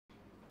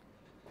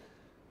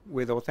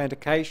with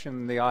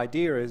authentication, the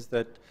idea is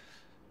that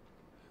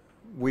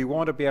we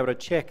want to be able to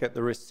check at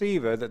the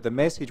receiver that the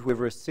message we've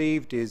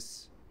received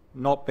is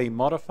not being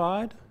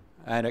modified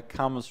and it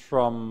comes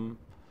from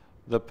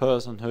the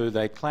person who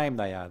they claim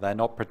they are. They're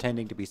not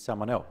pretending to be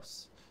someone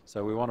else.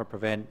 So we want to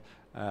prevent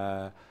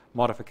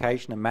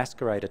modification and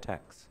masquerade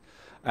attacks.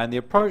 And the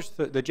approach,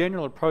 the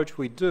general approach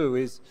we do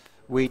is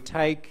we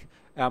take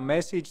our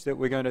message that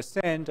we're going to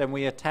send and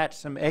we attach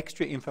some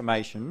extra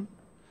information.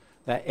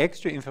 That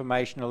extra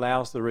information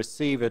allows the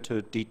receiver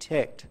to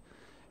detect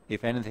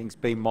if anything's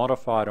been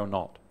modified or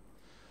not.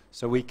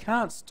 So we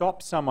can't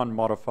stop someone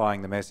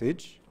modifying the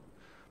message,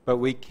 but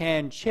we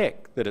can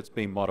check that it's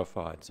been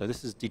modified. So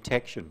this is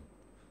detection.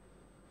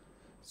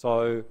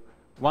 So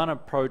one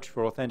approach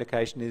for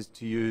authentication is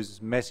to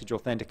use message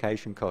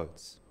authentication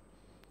codes.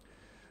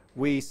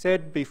 We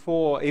said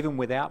before, even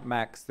without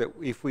MACs, that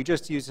if we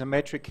just use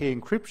symmetric key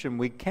encryption,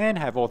 we can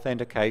have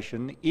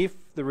authentication if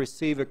the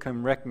receiver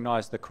can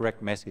recognize the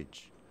correct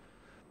message.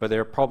 But there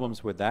are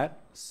problems with that.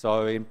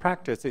 So in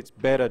practice, it's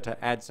better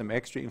to add some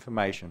extra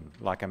information,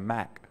 like a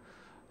MAC,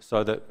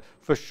 so that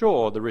for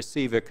sure the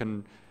receiver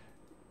can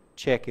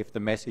check if the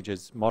message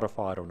is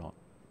modified or not.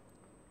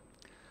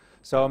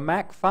 So a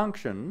MAC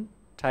function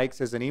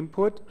takes as an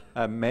input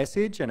a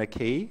message and a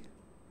key.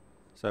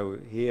 So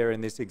here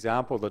in this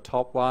example, the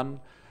top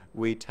one,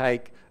 we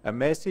take a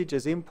message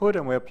as input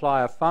and we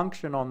apply a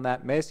function on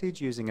that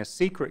message using a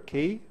secret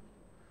key,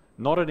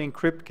 not an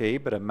encrypt key,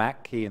 but a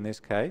MAC key in this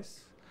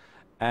case.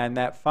 And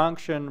that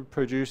function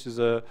produces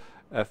a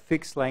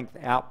fixed length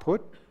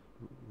output,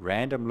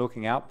 random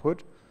looking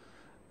output.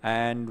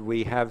 And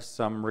we have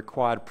some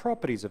required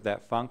properties of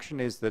that function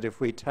is that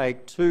if we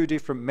take two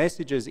different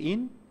messages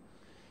in,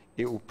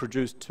 it will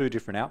produce two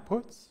different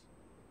outputs.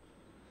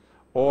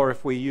 Or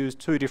if we use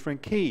two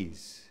different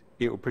keys,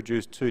 it will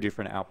produce two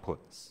different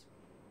outputs.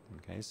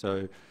 Okay,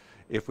 so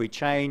if we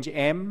change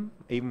M,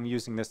 even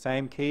using the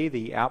same key,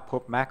 the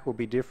output MAC will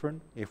be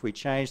different. If we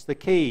change the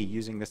key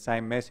using the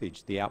same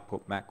message, the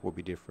output MAC will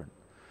be different.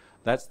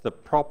 That's the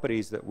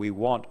properties that we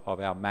want of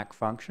our MAC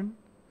function,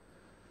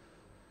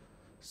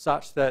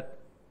 such that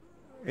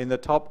in the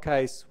top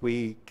case,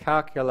 we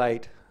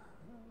calculate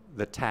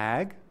the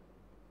tag,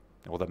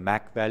 or the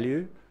MAC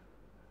value,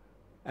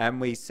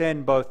 and we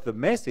send both the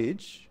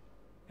message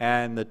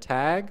and the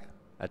tag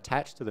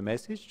attached to the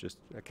message, just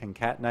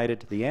concatenated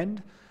to the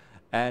end.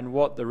 And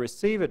what the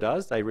receiver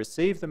does, they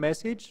receive the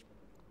message,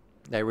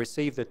 they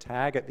receive the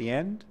tag at the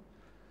end,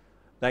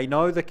 they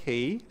know the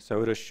key,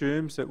 so it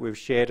assumes that we've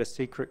shared a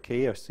secret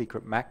key, a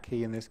secret MAC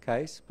key in this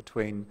case,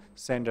 between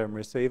sender and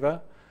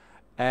receiver.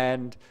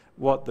 And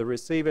what the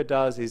receiver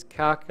does is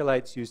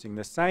calculates using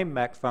the same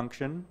MAC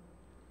function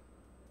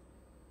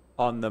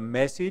on the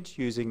message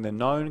using the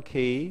known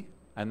key,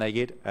 and they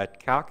get a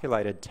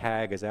calculated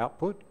tag as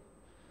output.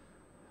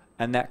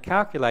 And that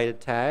calculated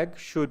tag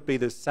should be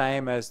the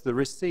same as the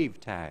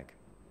received tag.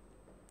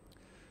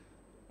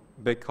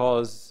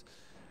 Because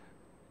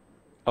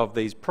of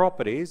these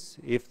properties,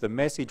 if the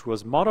message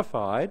was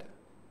modified,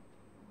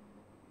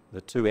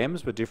 the two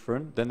M's were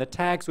different, then the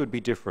tags would be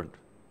different.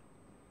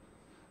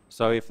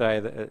 So if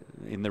they,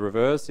 in the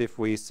reverse, if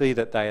we see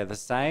that they are the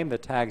same, the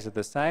tags are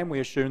the same, we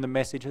assume the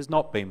message has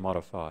not been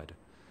modified.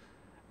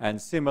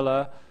 And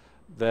similar,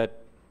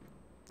 that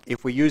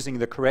if we're using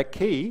the correct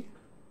key,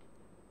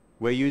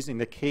 we're using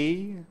the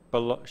key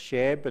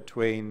shared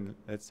between,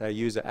 let's say,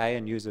 user A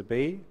and user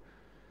B.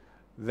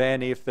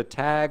 Then if the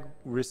tag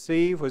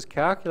receive was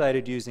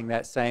calculated using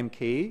that same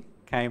key,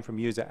 came from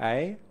user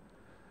A,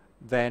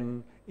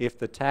 then if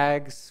the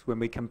tags, when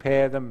we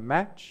compare them,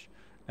 match,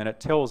 and it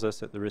tells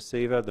us at the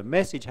receiver the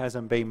message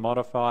hasn't been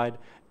modified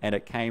and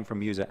it came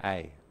from user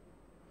A.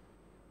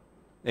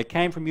 It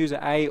came from user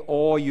A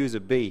or user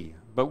B,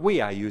 but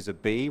we are user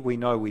B. We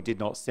know we did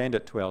not send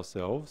it to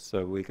ourselves,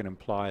 so we can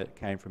imply it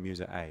came from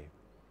user A.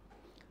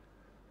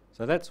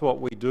 So that's what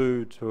we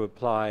do to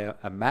apply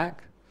a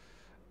MAC.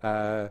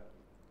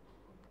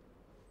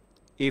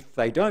 If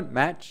they don't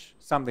match,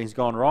 something's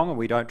gone wrong and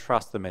we don't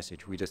trust the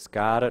message. We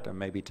discard it and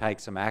maybe take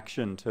some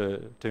action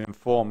to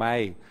inform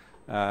A.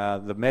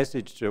 The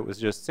message that was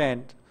just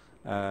sent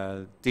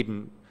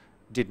didn't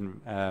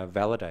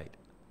validate.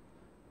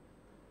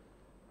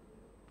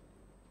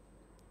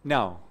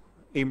 Now,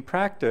 in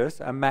practice,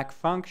 a MAC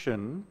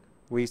function,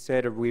 we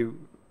said we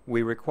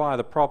require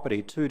the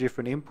property two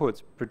different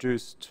inputs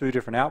produce two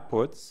different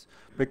outputs.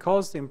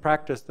 Because in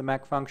practice the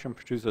MAC function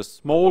produces a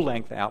small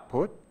length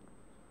output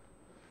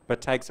but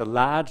takes a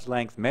large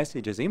length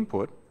message as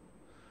input,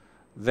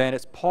 then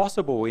it's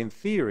possible in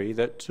theory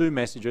that two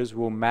messages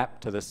will map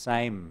to the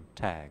same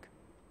tag.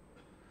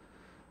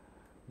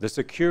 The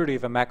security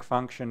of a MAC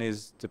function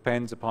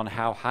depends upon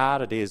how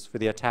hard it is for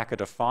the attacker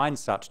to find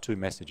such two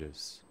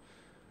messages.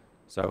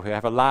 So if we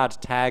have a large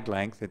tag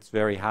length, it's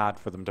very hard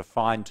for them to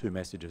find two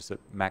messages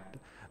that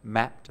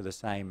map to the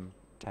same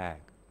tag.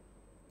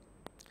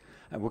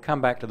 And we'll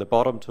come back to the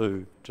bottom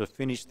to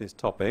finish this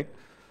topic,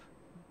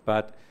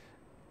 but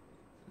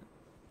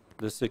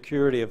the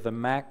security of the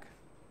MAC,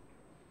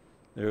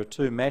 there are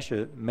two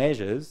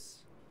measures.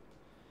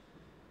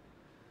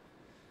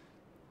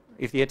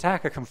 If the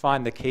attacker can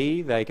find the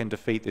key, they can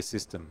defeat the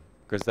system,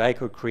 because they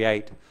could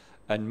create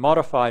a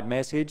modified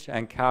message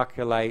and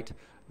calculate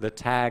the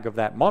tag of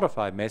that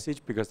modified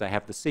message because they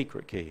have the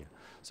secret key.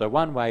 So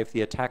one way for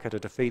the attacker to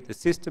defeat the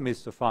system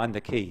is to find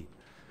the key.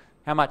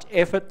 How much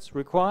effort's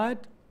required?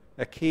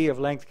 A key of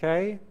length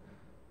k,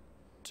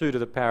 2 to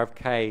the power of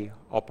k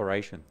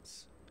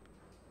operations.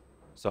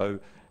 So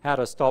how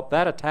to stop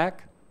that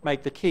attack?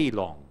 Make the key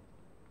long,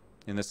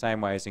 in the same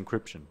way as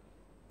encryption.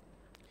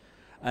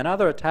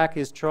 Another attack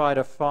is try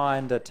to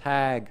find a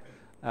tag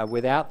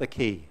without the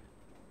key.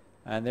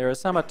 And there are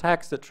some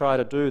attacks that try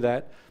to do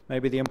that.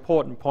 Maybe the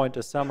important point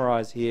to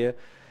summarize here,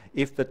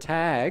 if the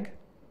tag,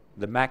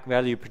 the MAC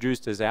value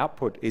produced as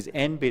output, is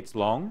n bits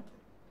long,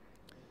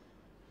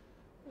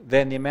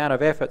 then the amount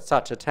of effort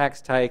such attacks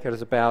take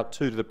is about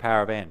 2 to the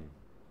power of n.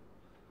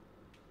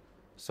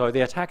 So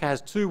the attacker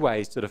has two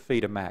ways to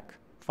defeat a MAC.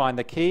 Find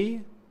the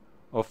key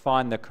or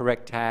find the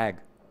correct tag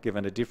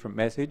given a different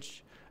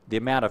message. The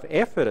amount of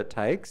effort it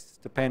takes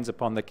depends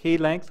upon the key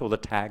length or the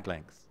tag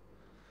length.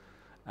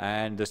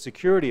 And the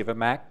security of a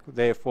MAC,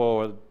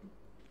 therefore,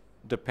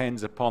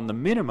 depends upon the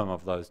minimum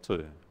of those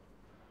two.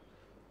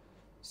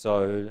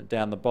 So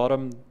down the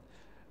bottom,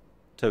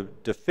 to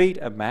defeat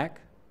a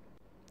MAC,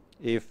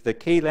 if the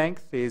key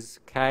length is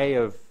k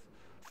of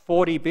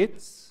 40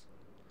 bits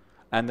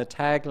and the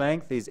tag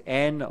length is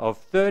n of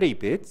 30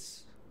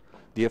 bits,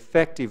 the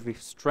effective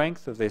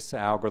strength of this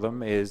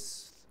algorithm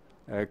is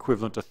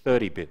equivalent to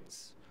 30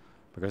 bits,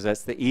 because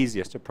that's the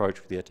easiest approach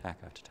for the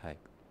attacker to take.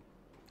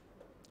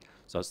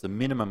 So it's the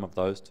minimum of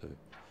those two.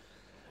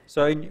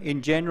 So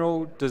in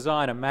general,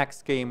 design a MAC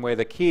scheme where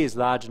the key is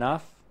large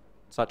enough,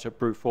 such that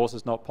brute force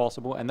is not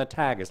possible, and the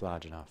tag is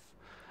large enough.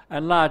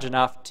 And large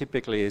enough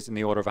typically is in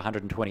the order of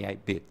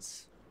 128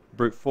 bits.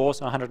 Brute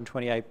force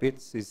 128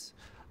 bits is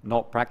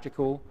not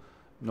practical,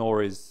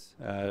 nor is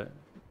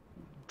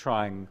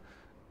trying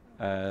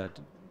the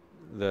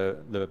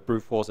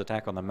brute force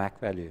attack on the MAC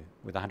value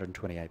with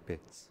 128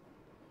 bits.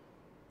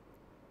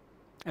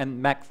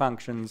 And MAC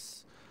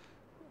functions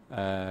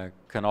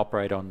can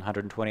operate on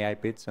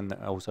 128 bits and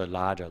also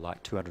larger,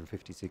 like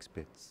 256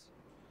 bits.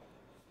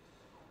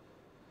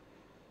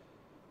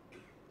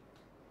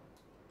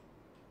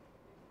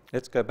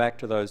 Let's go back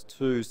to those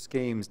two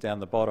schemes down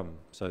the bottom.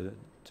 So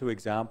two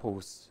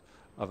examples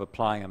of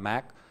applying a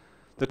MAC.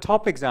 The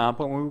top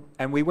example,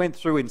 and we went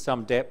through in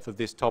some depth of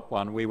this top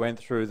one, we went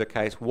through the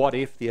case, what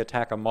if the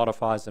attacker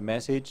modifies the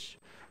message?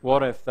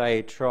 What if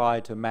they try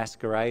to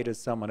masquerade as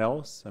someone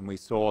else? And we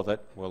saw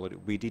that, well, it will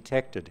be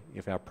detected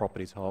if our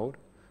properties hold.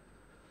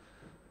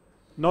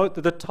 Note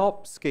that the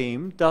top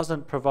scheme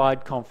doesn't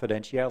provide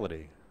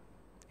confidentiality.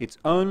 It's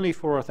only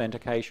for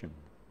authentication.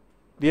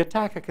 The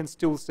attacker can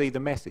still see the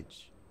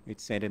message.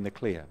 It's sent in the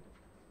clear.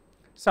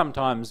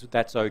 Sometimes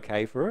that's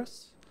okay for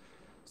us.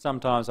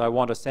 Sometimes I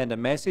want to send a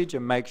message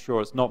and make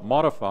sure it's not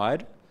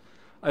modified.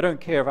 I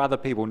don't care if other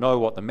people know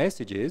what the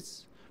message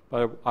is,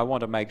 but I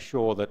want to make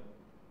sure that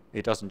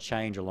it doesn't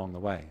change along the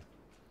way.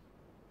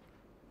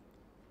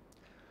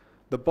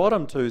 The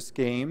bottom two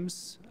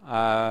schemes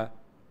are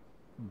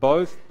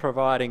both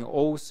providing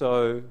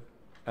also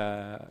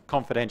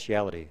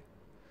confidentiality.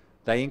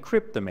 They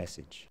encrypt the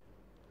message.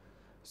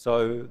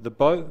 So the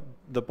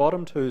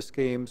bottom two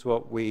schemes,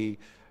 what we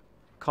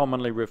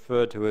commonly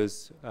refer to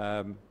as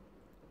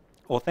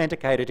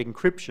authenticated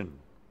encryption.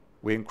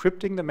 We're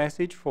encrypting the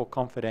message for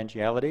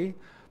confidentiality,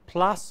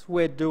 plus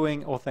we're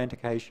doing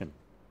authentication.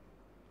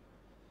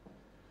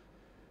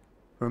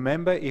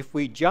 Remember, if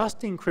we just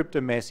encrypt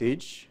a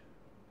message,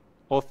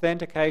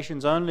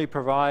 authentication's only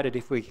provided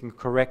if we can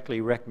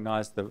correctly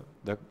recognize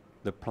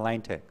the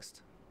plain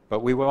text. But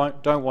we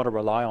don't want to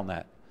rely on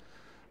that.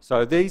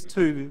 So these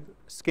two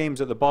schemes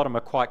at the bottom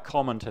are quite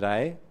common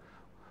today.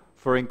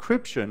 For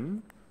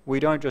encryption, we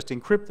don't just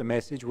encrypt the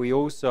message, we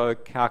also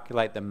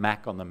calculate the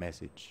MAC on the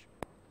message.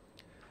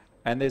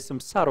 And there's some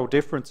subtle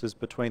differences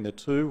between the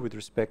two with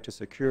respect to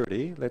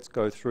security. Let's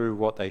go through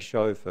what they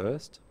show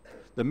first.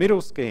 The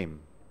middle scheme.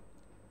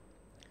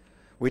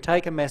 We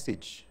take a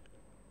message.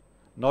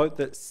 Note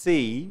that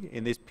C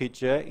in this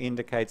picture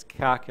indicates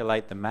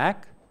calculate the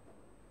MAC,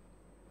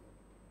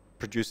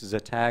 produces a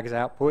tag as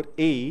output.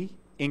 E,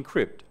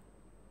 encrypt.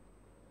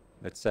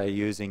 Let's say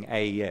using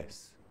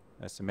AES,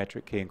 a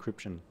symmetric key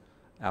encryption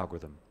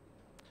algorithm.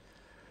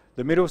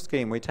 The middle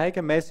scheme, we take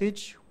a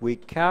message, we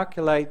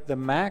calculate the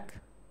MAC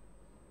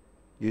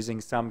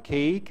using some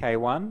key,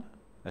 K1,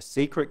 a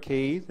secret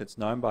key that's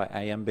known by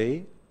A and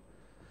B.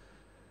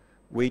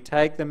 We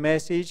take the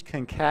message,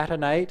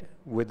 concatenate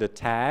with the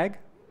tag,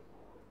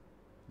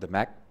 the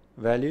MAC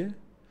value,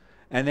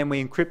 and then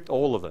we encrypt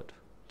all of it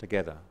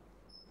together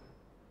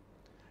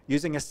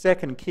using a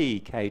second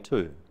key,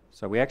 K2.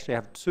 So we actually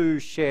have two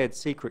shared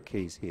secret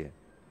keys here.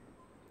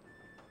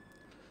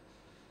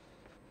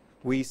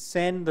 We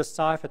send the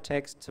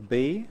ciphertext to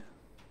B,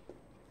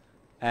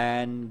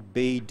 and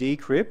B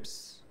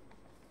decrypts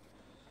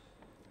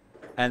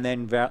and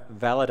then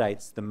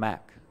validates the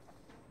MAC.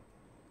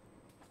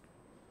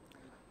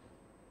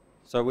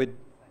 So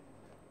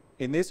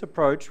in this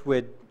approach,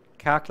 we're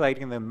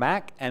calculating the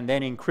MAC and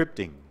then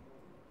encrypting.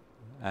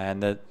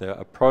 And the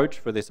approach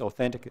for this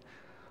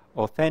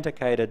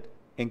authenticated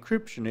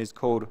encryption is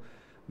called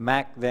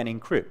MAC then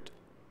encrypt.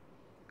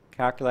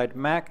 Calculate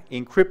MAC,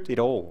 encrypt it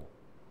all.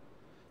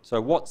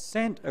 So what's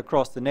sent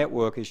across the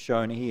network is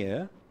shown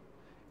here.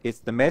 It's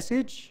the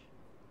message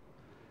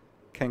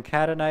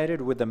concatenated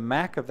with the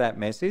MAC of that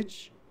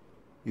message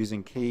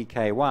using key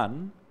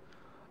K1,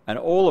 and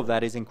all of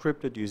that is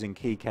encrypted using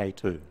key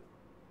K2.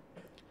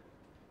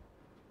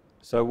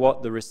 So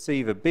what the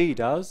receiver B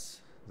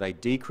does, they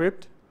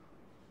decrypt,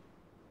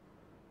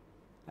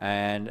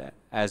 and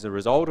as a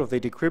result of the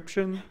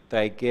decryption,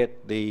 they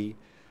get the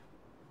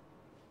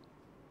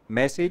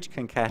message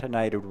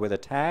concatenated with a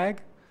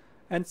tag,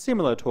 and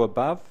similar to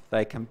above,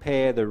 they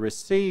compare the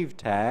received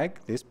tag,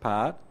 this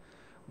part,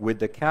 with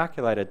the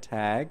calculated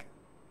tag,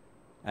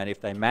 and if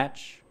they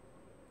match,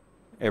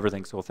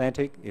 everything's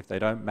authentic. If they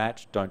don't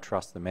match, don't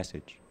trust the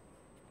message.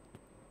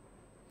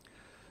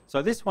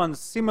 So this one's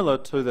similar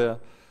to the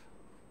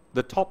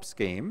top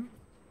scheme.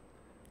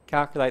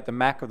 Calculate the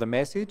MAC of the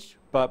message,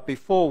 but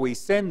before we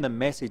send the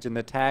message and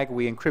the tag,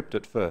 we encrypt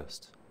it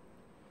first.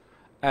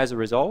 As a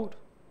result,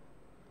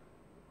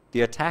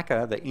 the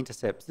attacker that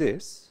intercepts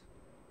this,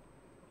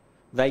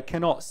 they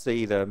cannot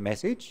see the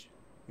message.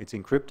 It's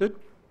encrypted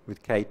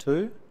with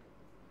K2.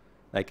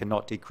 They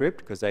cannot decrypt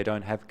because they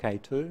don't have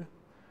K2.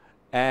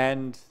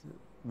 And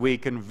we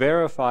can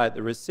verify at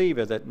the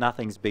receiver that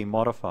nothing's been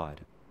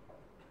modified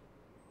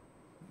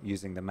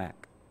using the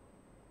MAC.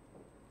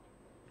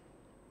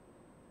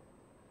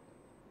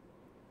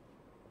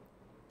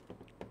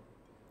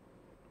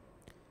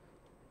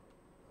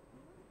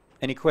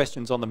 Any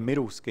questions on the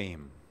middle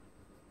scheme?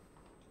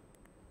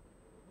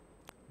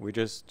 We're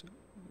just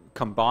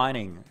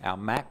combining our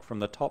MAC from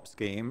the top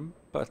scheme,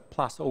 but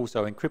plus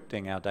also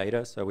encrypting our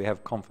data so we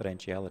have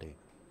confidentiality.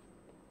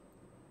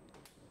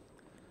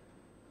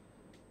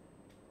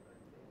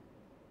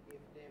 If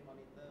they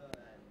monitor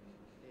and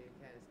they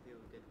can still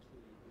get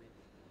key with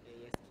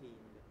AS key.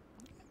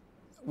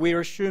 We're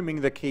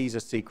assuming the keys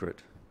are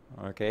secret.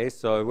 Okay,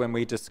 so when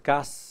we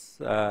discuss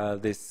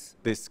this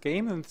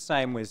scheme, and the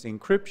same with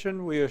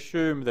encryption, we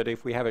assume that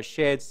if we have a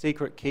shared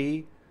secret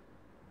key,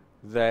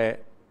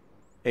 that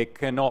it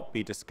cannot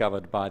be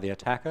discovered by the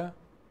attacker.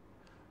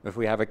 If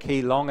we have a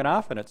key long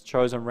enough and it's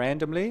chosen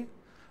randomly,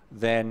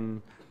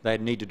 then they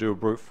need to do a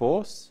brute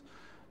force.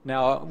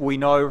 Now, we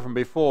know from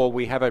before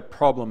we have a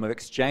problem of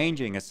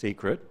exchanging a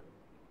secret,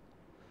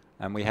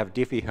 and we have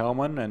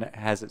Diffie-Hellman, and it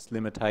has its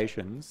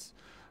limitations.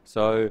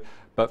 So,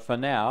 but for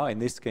now, in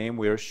this scheme,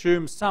 we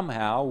assume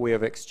somehow we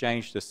have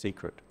exchanged a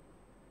secret.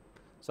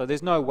 So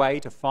there's no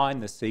way to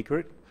find the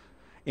secret.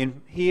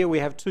 In here we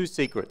have two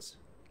secrets,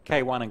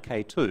 K1 and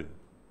K2.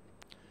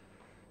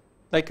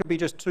 They could be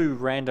just two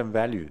random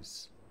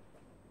values.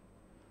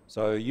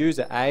 So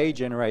user A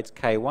generates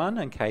K1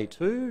 and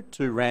K2,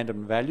 two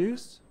random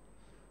values,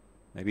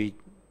 maybe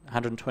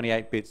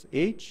 128 bits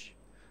each,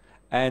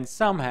 and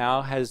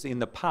somehow has in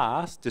the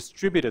past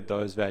distributed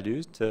those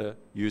values to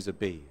user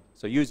B.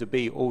 So user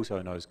B also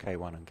knows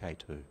K1 and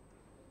K2.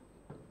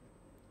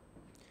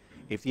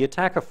 If the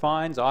attacker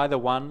finds either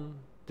one,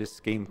 this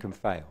scheme can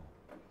fail.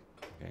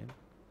 Okay.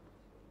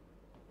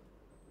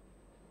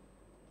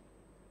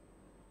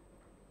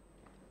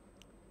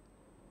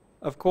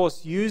 Of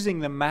course, using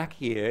the MAC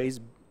here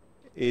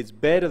is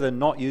better than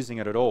not using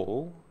it at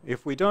all.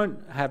 If we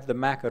don't have the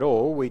MAC at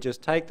all, we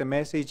just take the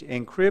message,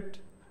 encrypt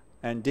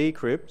and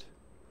decrypt.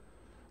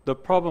 The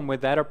problem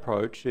with that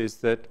approach is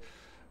that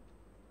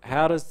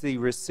how does the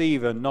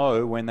receiver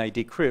know when they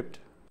decrypt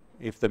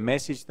if the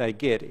message they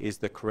get is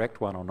the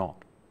correct one or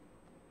not?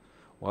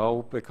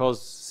 Well,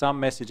 because some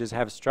messages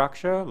have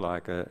structure,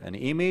 like an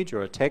image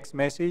or a text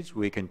message,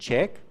 we can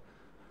check,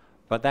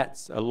 but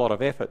that's a lot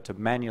of effort to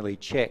manually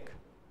check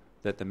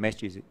that the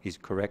message is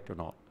correct or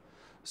not.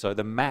 So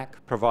the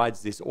MAC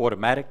provides this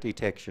automatic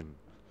detection.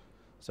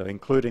 So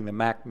including the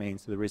MAC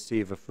means the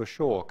receiver for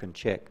sure can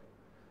check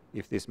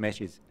if this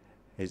message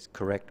is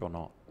correct or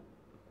not.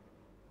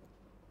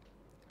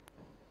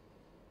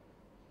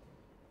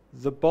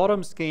 The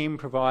bottom scheme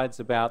provides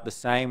about the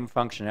same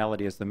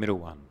functionality as the middle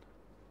one.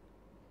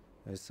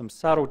 There's some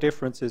subtle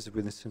differences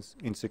with this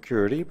in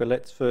security, but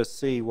let's first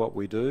see what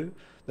we do.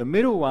 The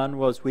middle one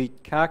was we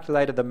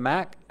calculated the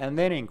MAC and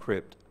then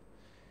encrypt.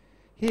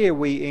 Here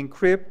we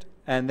encrypt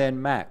and then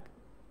MAC.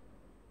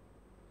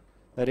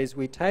 That is,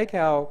 we take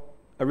our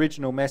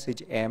original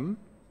message M,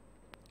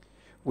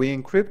 we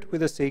encrypt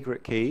with a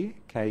secret key,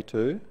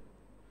 K2,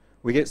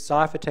 we get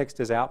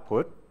ciphertext as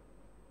output,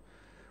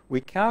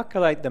 we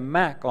calculate the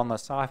MAC on the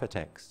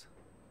ciphertext.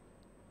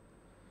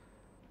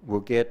 We'll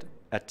get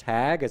a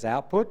tag as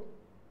output,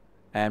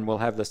 and we'll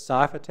have the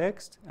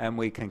ciphertext, and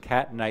we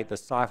concatenate the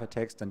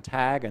ciphertext and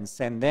tag and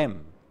send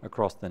them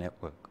across the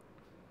network.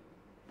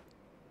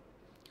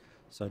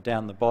 So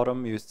down the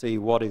bottom you see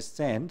what is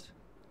sent.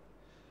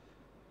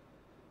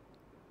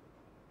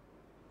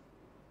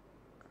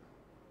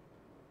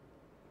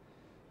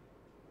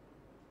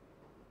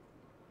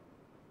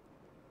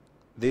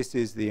 This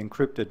is the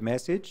encrypted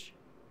message.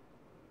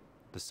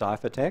 the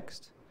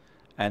ciphertext,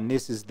 and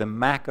this is the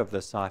MAC of the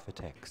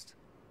ciphertext.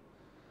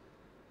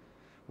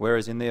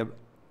 Whereas in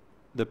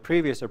the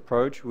previous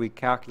approach, we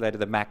calculated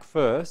the MAC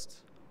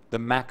first, the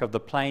MAC of the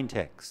plain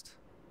text,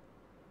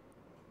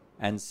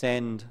 and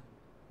send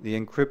the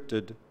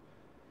encrypted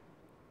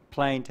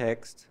plain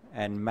text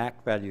and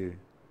MAC value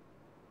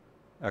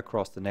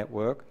across the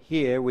network.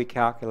 Here we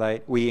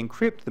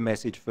encrypt the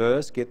message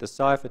first, get the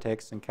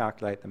ciphertext, and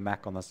calculate the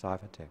MAC on the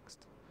ciphertext.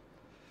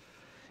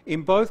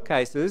 In both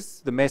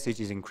cases, the message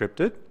is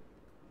encrypted,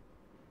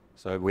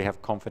 so we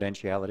have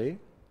confidentiality.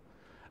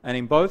 And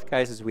in both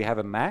cases, we have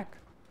a MAC,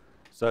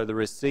 so the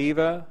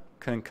receiver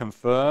can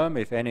confirm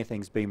if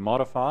anything's been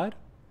modified.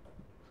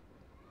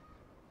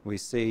 We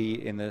see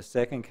in the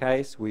second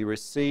case, we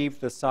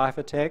receive the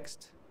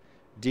ciphertext,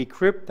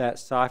 decrypt that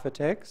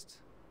ciphertext.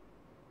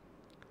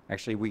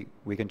 Actually,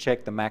 we can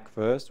check the MAC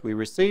first. We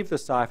receive the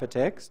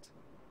ciphertext.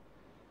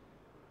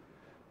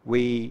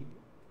 We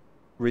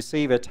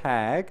receive a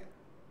tag,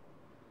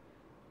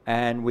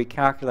 and we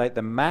calculate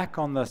the MAC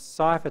on the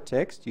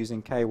ciphertext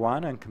using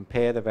K1 and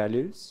compare the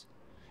values.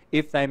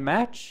 If they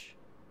match,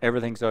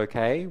 everything's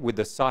okay with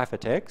the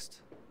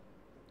ciphertext,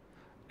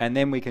 and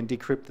then we can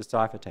decrypt the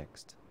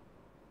ciphertext.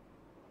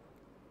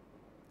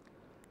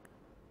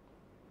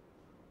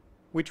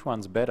 Which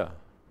one's better?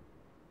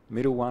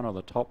 Middle one or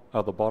the top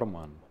or the bottom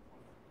one?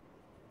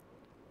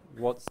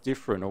 What's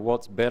different or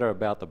what's better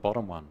about the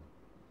bottom one?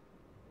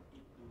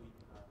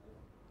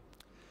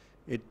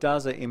 It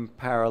does it in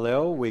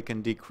parallel. We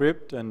can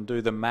decrypt and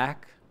do the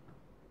MAC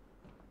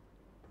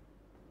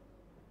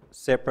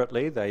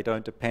separately. They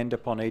don't depend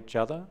upon each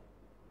other.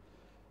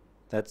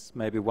 That's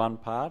maybe one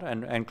part.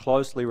 And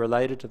closely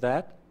related to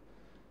that,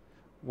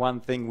 one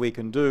thing we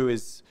can do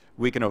is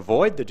we can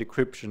avoid the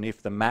decryption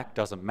if the MAC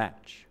doesn't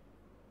match.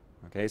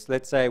 Okay, so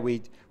let's say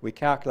we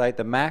calculate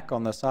the MAC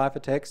on the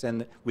ciphertext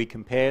and we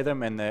compare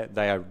them and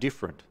they are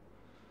different.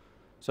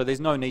 So there's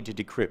no need to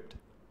decrypt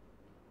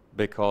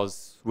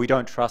because we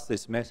don't trust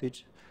this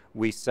message.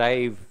 We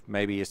save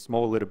maybe a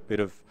small little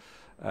bit of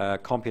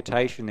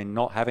computation in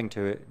not having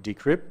to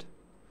decrypt,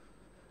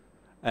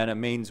 and it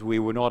means we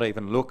will not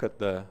even look at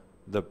the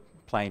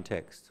plain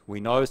text. We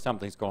know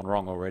something's gone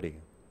wrong already.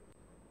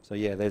 So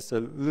yeah, there's a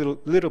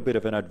little bit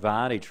of an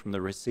advantage from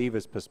the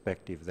receiver's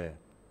perspective there.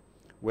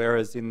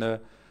 Whereas in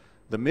the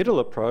middle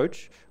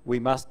approach, we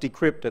must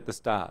decrypt at the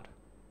start.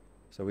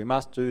 So we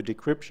must do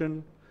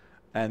decryption,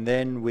 and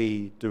then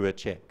we do a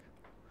check.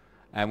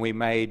 And we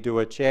may do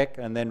a check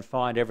and then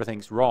find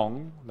everything's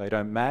wrong, they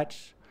don't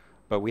match,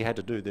 but we had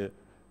to do the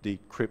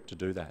decrypt to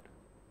do that.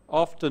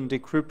 Often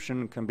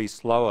decryption can be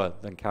slower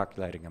than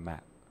calculating a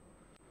map.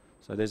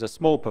 So there's a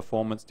small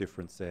performance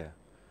difference there,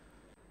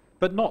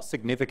 but not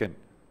significant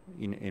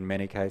in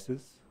many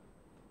cases.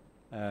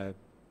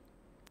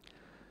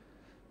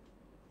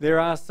 There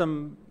are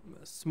some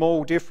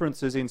small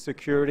differences in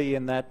security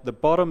in that the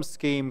bottom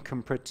scheme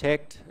can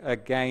protect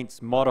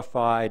against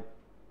modified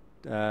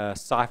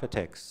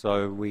ciphertext.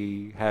 So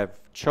we have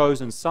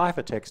chosen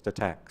ciphertext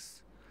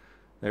attacks.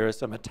 There are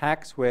some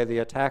attacks where the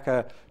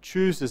attacker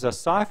chooses a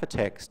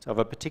ciphertext of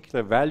a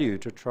particular value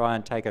to try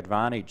and take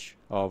advantage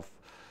of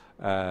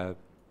the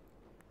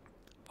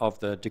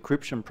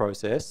decryption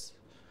process.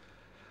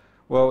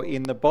 Well,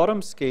 in the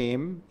bottom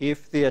scheme,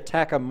 if the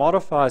attacker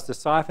modifies the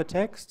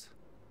ciphertext,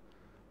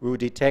 we will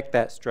detect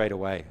that straight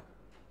away.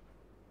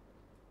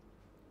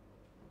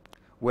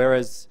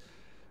 Whereas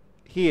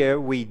here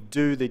we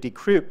do the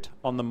decrypt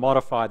on the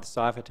modified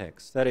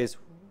ciphertext. That is,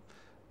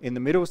 in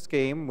the middle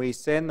scheme, we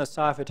send the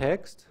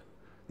ciphertext,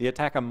 the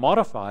attacker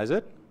modifies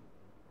it,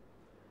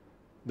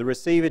 the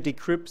receiver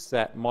decrypts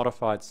that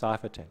modified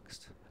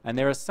ciphertext. And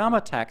there are some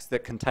attacks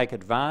that can take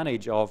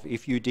advantage of,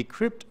 if you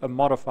decrypt a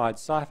modified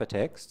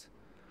ciphertext,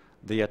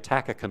 the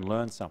attacker can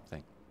learn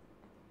something.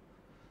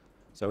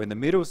 So in the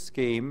middle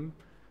scheme,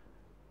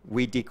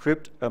 we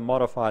decrypt a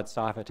modified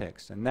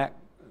ciphertext, and that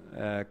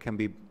can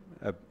be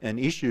an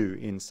issue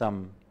in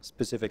some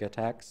specific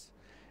attacks.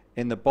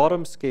 In the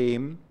bottom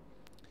scheme,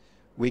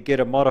 we get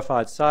a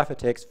modified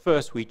ciphertext.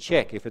 First, we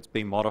check if it's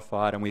been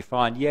modified, and we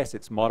find, yes,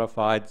 it's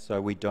modified,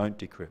 so we don't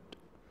decrypt.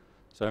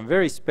 So in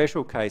very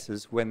special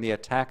cases, when the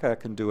attacker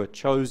can do a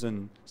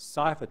chosen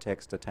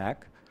ciphertext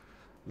attack,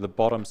 the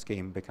bottom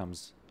scheme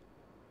becomes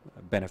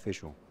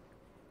beneficial.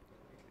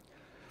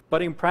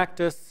 But in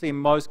practice, in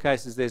most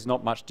cases, there's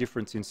not much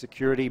difference in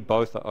security.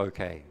 Both are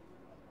okay.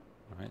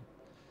 Right?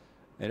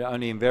 And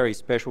only in very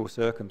special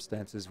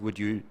circumstances would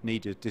you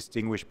need to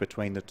distinguish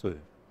between the two.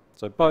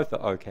 So both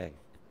are okay.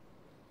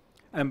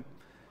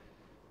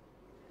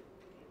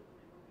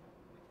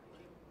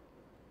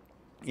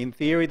 In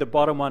theory, the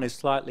bottom one is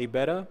slightly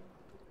better.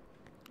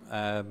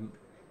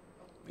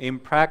 In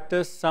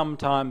practice,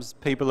 sometimes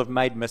people have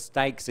made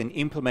mistakes in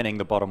implementing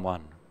the bottom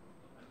one.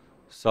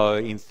 So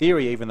in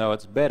theory, even though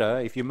it's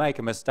better, if you make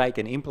a mistake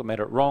and implement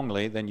it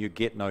wrongly, then you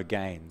get no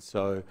gain.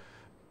 So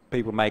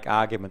people make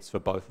arguments for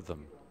both of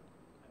them.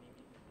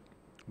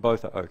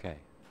 Both are okay.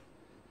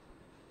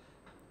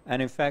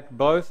 And in fact,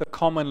 both are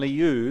commonly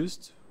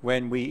used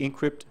when we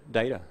encrypt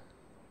data.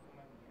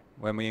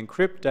 When we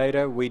encrypt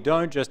data, we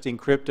don't just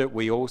encrypt it,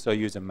 we also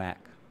use a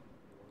MAC.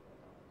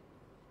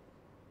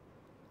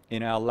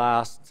 In our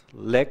last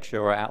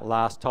lecture, or our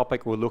last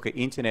topic, we'll look at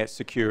internet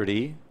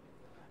security,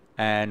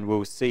 and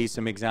we'll see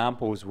some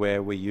examples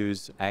where we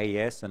use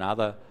AES and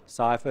other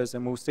ciphers,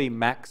 and we'll see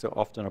MACs are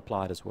often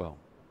applied as well.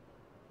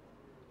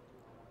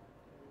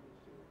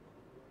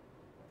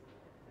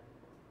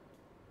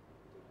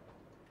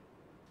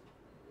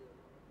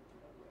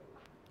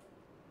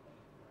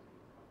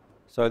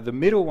 So the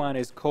middle one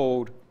is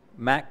called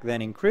MAC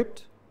then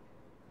encrypt.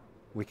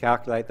 We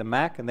calculate the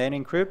MAC and then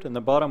encrypt, and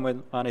the bottom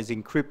one is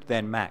encrypt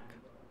then MAC.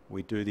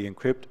 We do the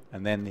encrypt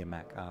and then the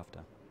MAC after.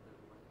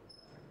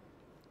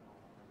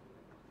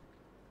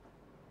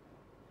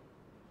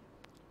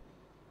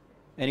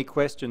 Any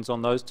questions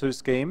on those two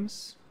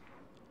schemes?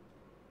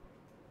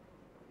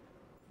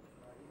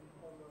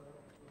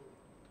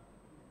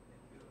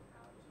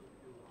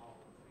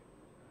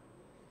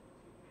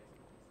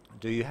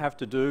 Do you have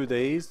to do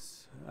these?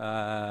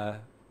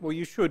 Well,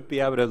 you should be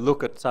able to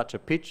look at such a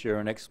picture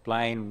and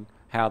explain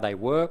how they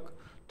work,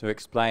 to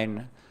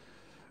explain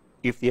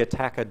if the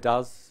attacker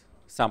does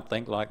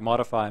something like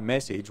modify a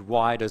message,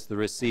 why does the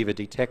receiver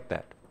detect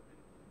that?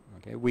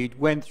 Okay, we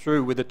went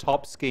through with the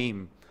top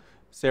scheme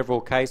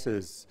several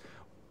cases.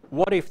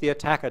 What if the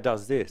attacker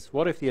does this?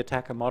 What if the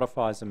attacker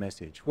modifies a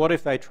message? What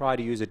if they try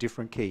to use a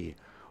different key?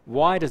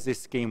 Why does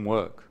this scheme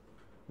work?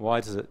 Why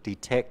does it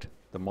detect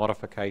the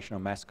modification or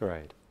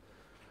masquerade?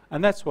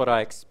 And that's what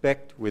I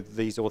expect with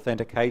these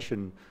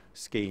authentication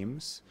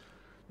schemes.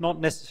 Not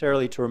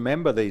necessarily to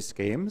remember these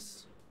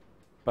schemes,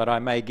 but I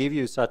may give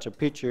you such a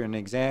picture in an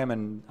exam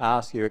and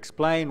ask you,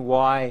 explain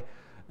why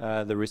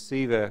the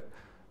receiver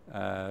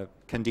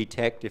can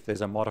detect if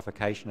there's a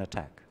modification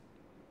attack.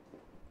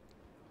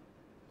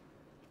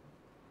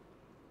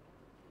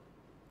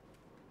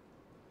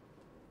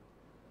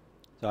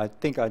 So I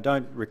think I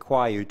don't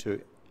require you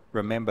to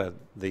remember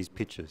these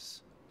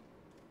pictures.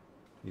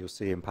 You'll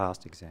see in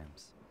past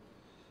exams.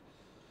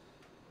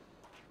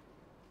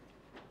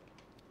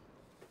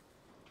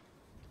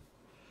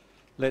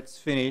 Let's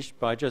finish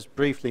by just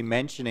briefly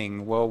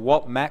mentioning, well,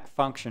 what MAC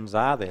functions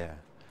are there?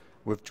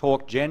 We've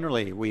talked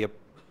generally, we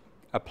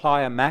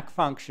apply a MAC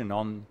function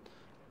on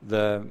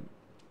the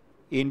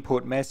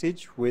input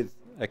message with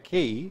a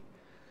key.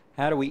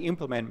 How do we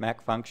implement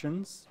MAC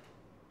functions?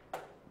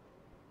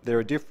 There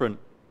are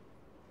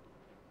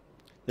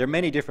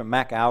many different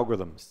MAC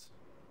algorithms.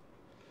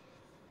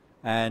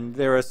 And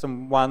there are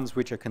some ones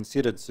which are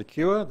considered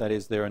secure, that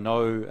is, there are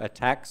no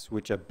attacks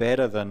which are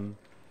better than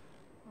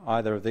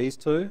either of these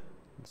two.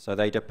 So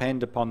they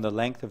depend upon the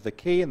length of the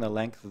key and the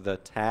length of the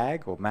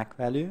tag or MAC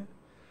value.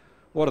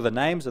 What are the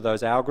names of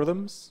those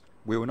algorithms?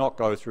 We will not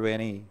go through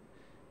any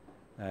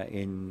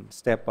in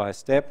step by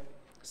step.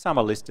 Some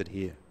are listed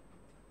here.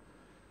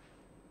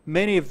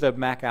 Many of the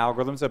MAC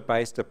algorithms are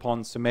based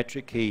upon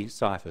symmetric key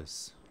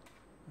ciphers.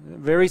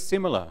 Very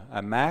similar,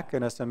 a MAC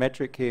and a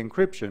symmetric key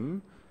encryption.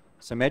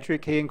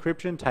 Symmetric key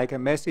encryption, take a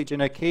message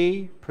and a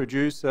key,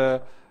 produce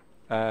a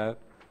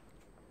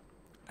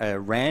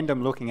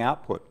random looking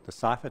output, the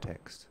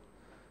ciphertext.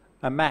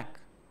 A MAC,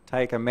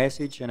 take a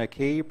message and a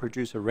key,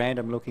 produce a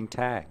random looking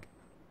tag.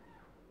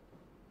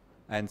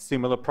 And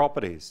similar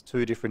properties,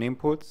 two different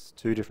inputs,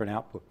 two different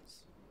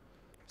outputs.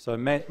 So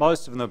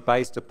most of them are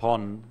based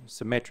upon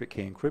symmetric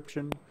key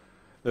encryption.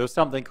 There was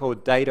something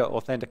called data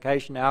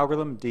authentication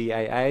algorithm,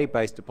 DAA,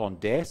 based upon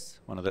DES,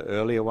 one of the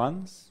earlier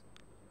ones,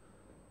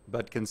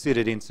 but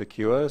considered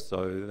insecure,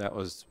 so that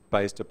was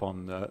based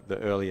upon the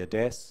earlier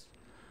DES.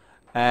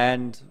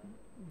 And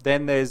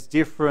then there's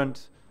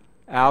different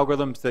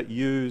algorithms that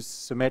use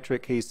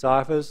symmetric key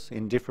ciphers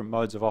in different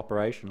modes of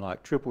operation,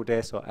 like triple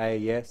DES or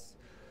AES.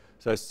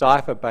 So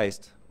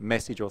cipher-based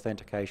message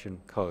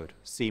authentication code,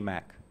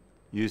 CMAC,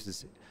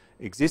 uses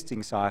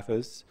existing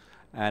ciphers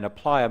and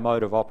apply a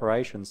mode of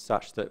operation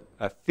such that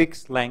a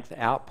fixed length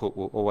output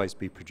will always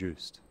be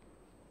produced.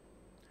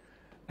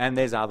 And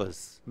there's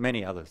others,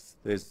 many others.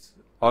 There's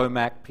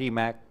OMAC,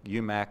 PMAC,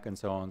 UMAC, and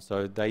so on.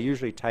 So they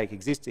usually take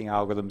existing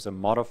algorithms and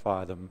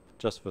modify them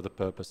just for the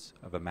purpose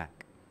of a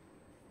MAC.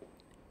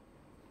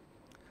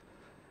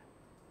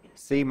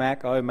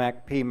 CMAC,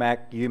 OMAC,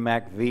 PMAC,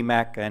 UMAC,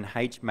 VMAC, and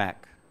HMAC.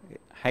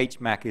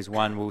 HMAC is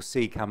one we'll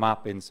see come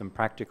up in some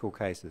practical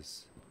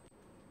cases.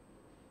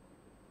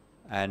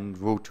 And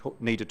we'll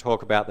need to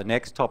talk about the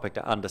next topic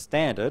to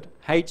understand it.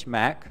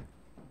 HMAC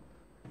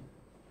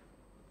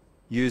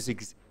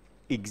uses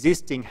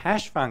existing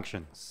hash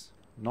functions,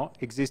 not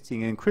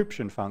existing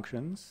encryption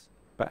functions,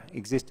 but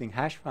existing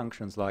hash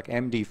functions like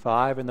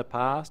MD5 in the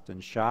past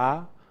and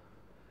SHA,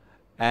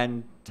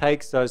 and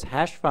takes those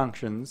hash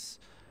functions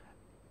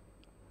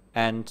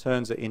and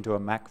turns it into a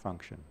MAC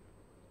function.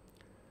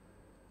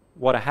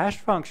 What a hash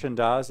function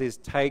does is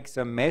takes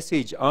a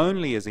message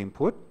only as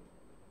input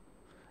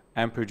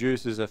and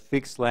produces a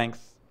fixed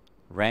length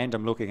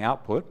random looking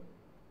output,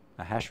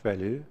 a hash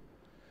value.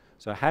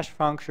 So a hash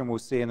function we'll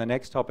see in the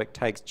next topic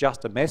takes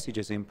just a message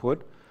as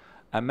input.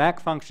 A MAC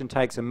function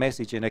takes a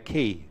message and a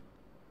key.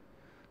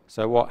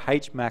 So what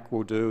HMAC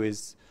will do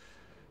is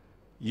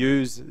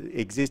use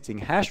existing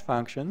hash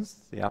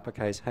functions, the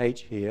uppercase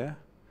H here,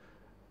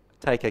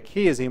 take a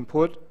key as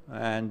input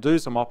and do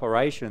some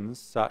operations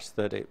such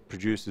that it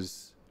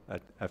produces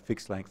a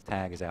fixed length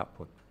tag as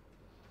output.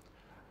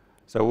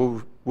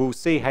 So we'll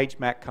see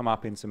HMAC come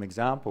up in some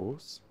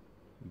examples,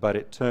 but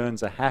it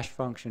turns a hash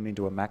function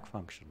into a MAC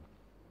function.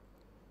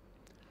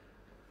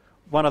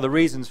 One of the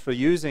reasons for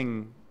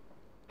using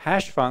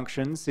hash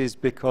functions is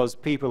because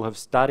people have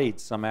studied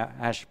some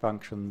hash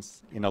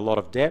functions in a lot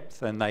of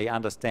depth and they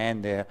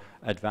understand their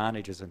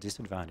advantages and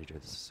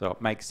disadvantages, so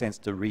it makes sense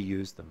to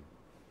reuse them.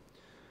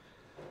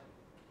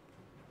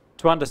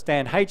 To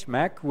understand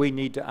HMAC, we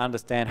need to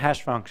understand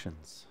hash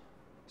functions.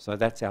 So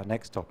that's our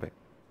next topic.